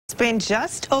It's been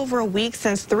just over a week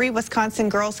since 3 Wisconsin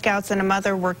Girl Scouts and a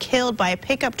mother were killed by a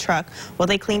pickup truck while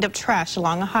they cleaned up trash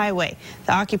along a highway.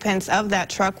 The occupants of that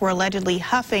truck were allegedly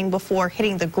huffing before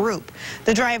hitting the group.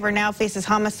 The driver now faces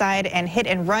homicide and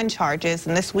hit-and-run charges,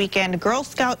 and this weekend, Girl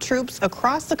Scout troops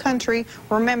across the country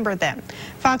remember them.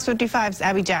 Fox 55's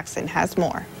Abby Jackson has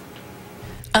more.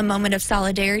 A moment of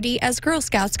solidarity as Girl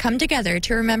Scouts come together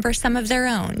to remember some of their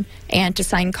own and to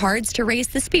sign cards to raise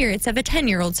the spirits of a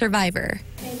 10-year-old survivor.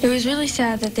 It was really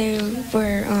sad that they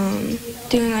were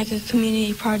doing like a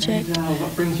community project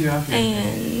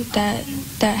and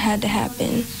that had to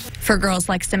happen. For girls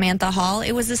like Samantha Hall,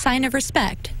 it was a sign of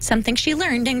respect, something she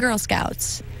learned in Girl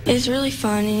Scouts. It's really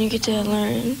fun and you get to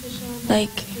learn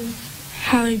like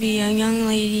how to be a young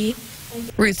lady.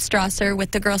 Ruth Strasser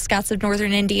with the Girl Scouts of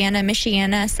Northern Indiana,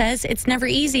 Michiana, says it's never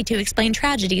easy to explain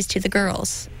tragedies to the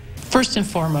girls. First and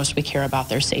foremost, we care about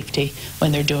their safety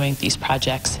when they're doing these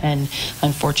projects, and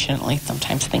unfortunately,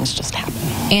 sometimes things just happen.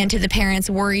 And to the parents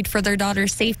worried for their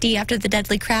daughter's safety after the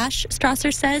deadly crash,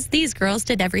 Strasser says these girls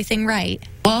did everything right.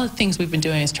 One of the things we've been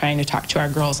doing is trying to talk to our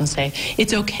girls and say,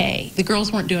 it's okay. The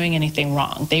girls weren't doing anything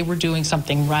wrong. They were doing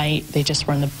something right. They just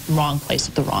were in the wrong place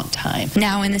at the wrong time.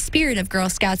 Now, in the spirit of Girl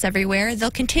Scouts everywhere, they'll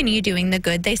continue doing the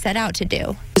good they set out to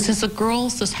do. Since the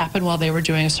girls, this happened while they were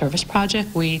doing a service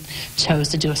project, we chose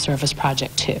to do a service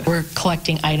project too. We're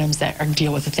collecting items that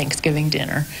deal with the Thanksgiving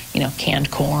dinner, you know,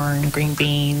 canned corn, green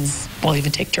beans, we'll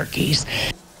even take turkeys.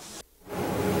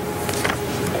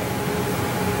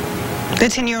 The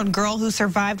 10-year-old girl who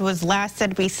survived was last said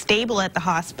to be stable at the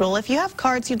hospital. If you have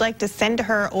cards you'd like to send to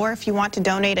her, or if you want to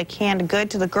donate a canned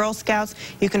good to the Girl Scouts,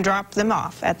 you can drop them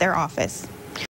off at their office.